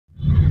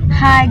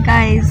Hi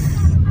guys,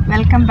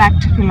 welcome back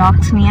to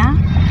Philoxenia.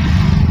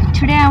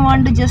 Today I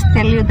want to just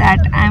tell you that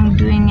I'm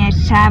doing a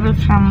travel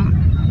from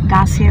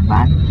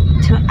Ghaziabad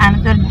to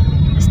another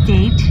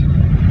state.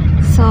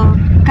 So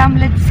come,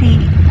 let's see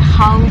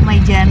how my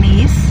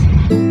journey is.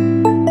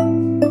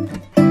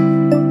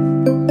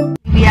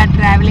 We are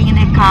traveling in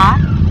a car.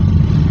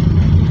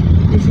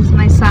 This is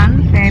my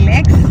son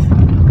Felix.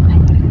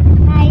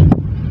 Hi.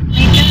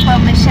 We took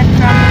permission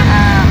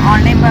from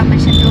online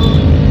permission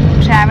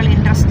to travel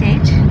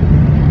interstate.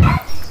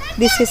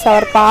 This is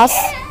our pass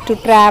to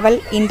travel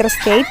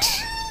interstate.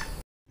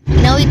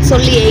 Now it's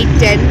only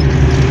 8:10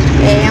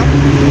 a.m.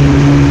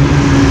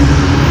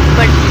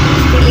 but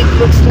still it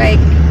looks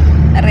like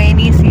a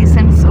rainy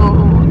season, so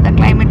the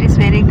climate is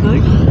very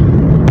good.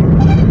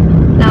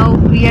 Now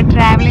we are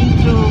traveling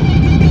through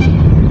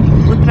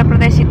Uttar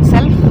Pradesh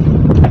itself.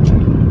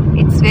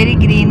 It's very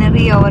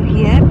greenery over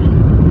here.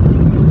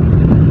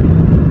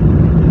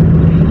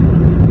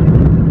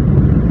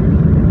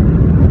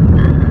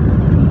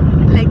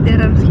 There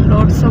are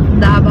lots of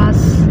dhabas.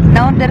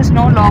 Now there is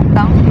no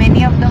lockdown.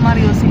 Many of them are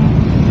using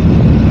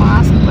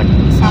masks, but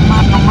some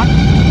are not.